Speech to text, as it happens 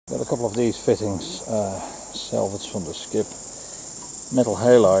Got a couple of these fittings salvaged from the skip. Metal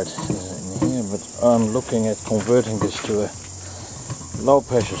halide is in here, but I'm looking at converting this to a low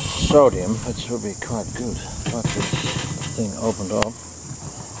pressure sodium, which would be quite good. Got this thing opened up.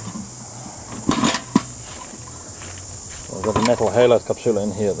 So I've got a metal halide capsule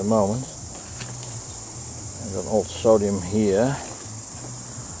in here at the moment. I've got old sodium here.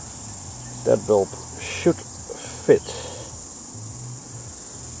 That bulb should fit.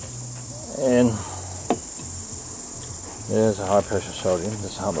 And there's a high pressure sodium.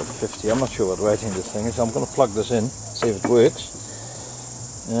 This is 150. I'm not sure what rating this thing is. I'm going to plug this in, see if it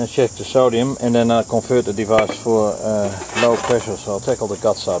works. And check the sodium, and then I'll convert the device for low pressure. So I'll take all the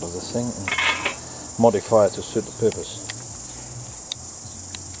guts out of this thing and modify it to suit the purpose.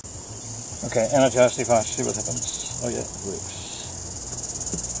 Okay, energize device, see what happens. Oh yeah, it works.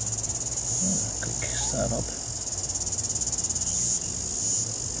 Quick start up.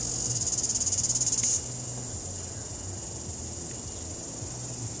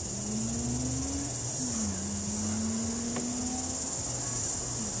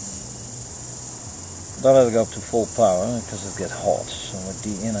 Don't let it go up to full power because it gets hot, so I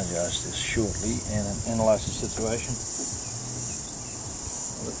de-energize this shortly and then analyze the situation.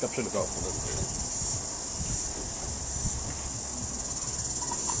 The capsule go for the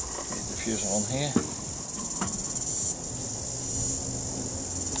diffuser on here.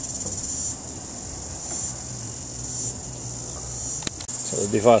 So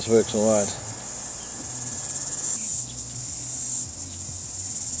the device works alright.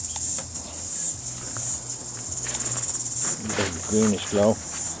 Greenish glow.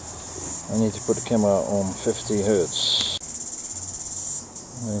 I need to put the camera on 50 Hertz.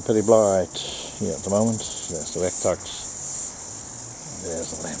 Pretty bright here at the moment. There's the rectux.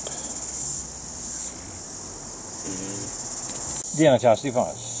 There's the lamp. De-energize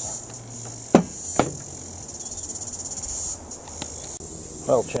device.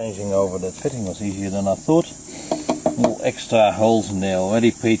 Well, changing over that fitting was easier than I thought. Little extra holes in there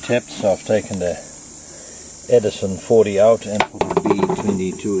already pre-tapped, so I've taken the Edison 40 out and put a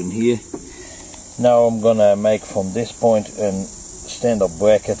B22 in here. Now I'm gonna make from this point a stand-up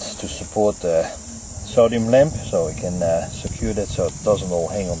bracket to support the sodium lamp, so we can secure that so it doesn't all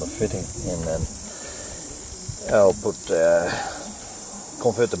hang on the fitting, and then I'll put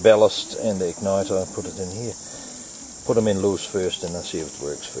convert the ballast and the igniter and put it in here. Put them in loose first and then see if it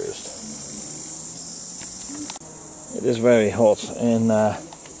works first. It is very hot, and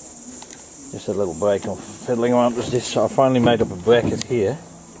just a little break of fiddling around with this. So I finally made up a bracket here.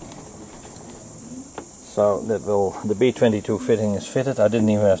 So that will, the B22 fitting is fitted. I didn't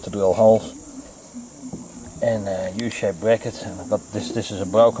even have to drill holes. And a U-shaped bracket. And I've got this is a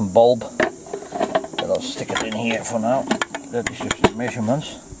broken bulb. But I'll stick it in here for now. That is just the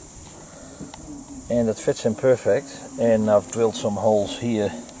measurements. And it fits in perfect. And I've drilled some holes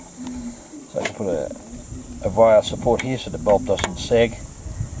here. So I can put a wire support here so the bulb doesn't sag.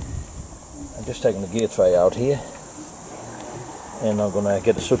 I'm just taking the gear tray out here, and I'm going to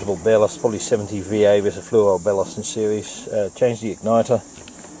get a suitable ballast, probably 70 VA with a fluoro ballast in series. Change the igniter.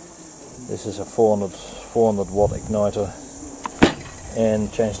 This is a 400 watt igniter,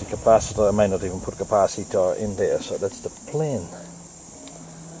 and change the capacitor. I may not even put a capacitor in there, so that's the plan.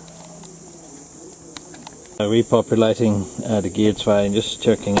 Repopulating the gear tray and just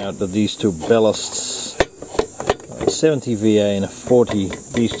checking out that these two ballasts, 70 VA and a 40,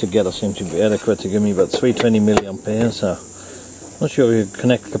 these together seem to be adequate to give me about 320 milliampere. So not sure if you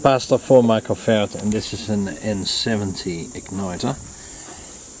connect the capacitor, 4 microfarad, and this is an N70 igniter.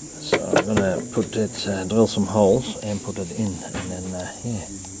 So I'm gonna put it, drill some holes and put it in, and then yeah.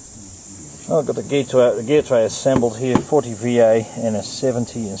 Oh, I've got the gear tray assembled here, 40 VA and a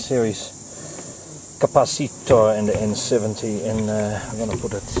 70 in series capacitor and the N70, and I'm gonna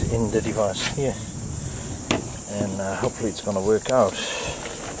put it in the device here. And hopefully it's going to work out.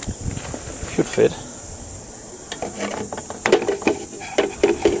 Should fit.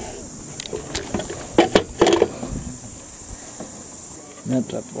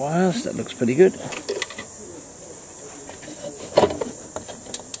 Napped up wires, that looks pretty good.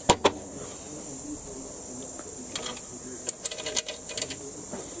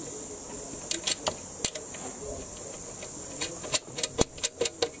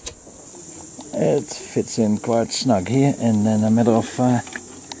 It fits in quite snug here, and then a matter of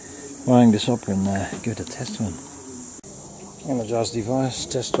wiring this up and give it a test run. Energize device,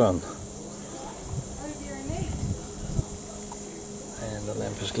 test run. And the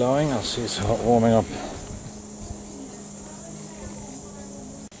lamp is glowing. I'll see it's warming up.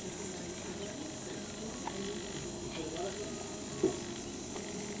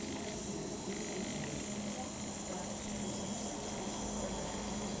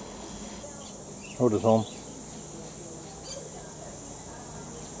 hood is on.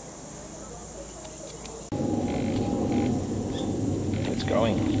 It's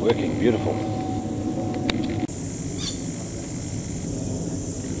going, it's working, beautiful.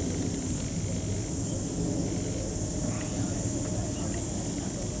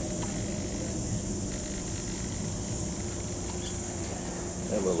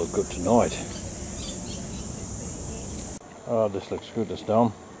 That will look good tonight. Oh, this looks good, it's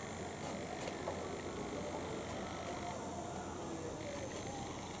done.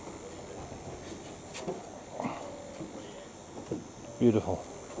 Beautiful.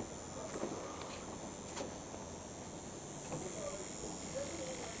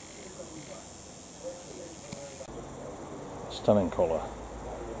 Stunning colour.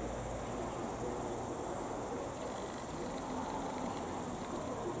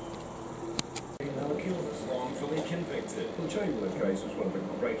 Wrongfully convicted. The Chamberlain case was one of the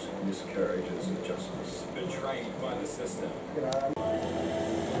great miscarriages of justice. Betrayed by the system.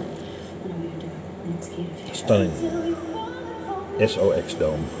 Stunning. SOX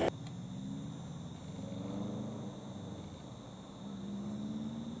dome.